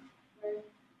not, where,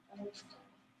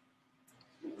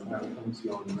 Let me see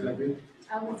on the record.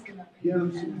 I was gonna. Yeah.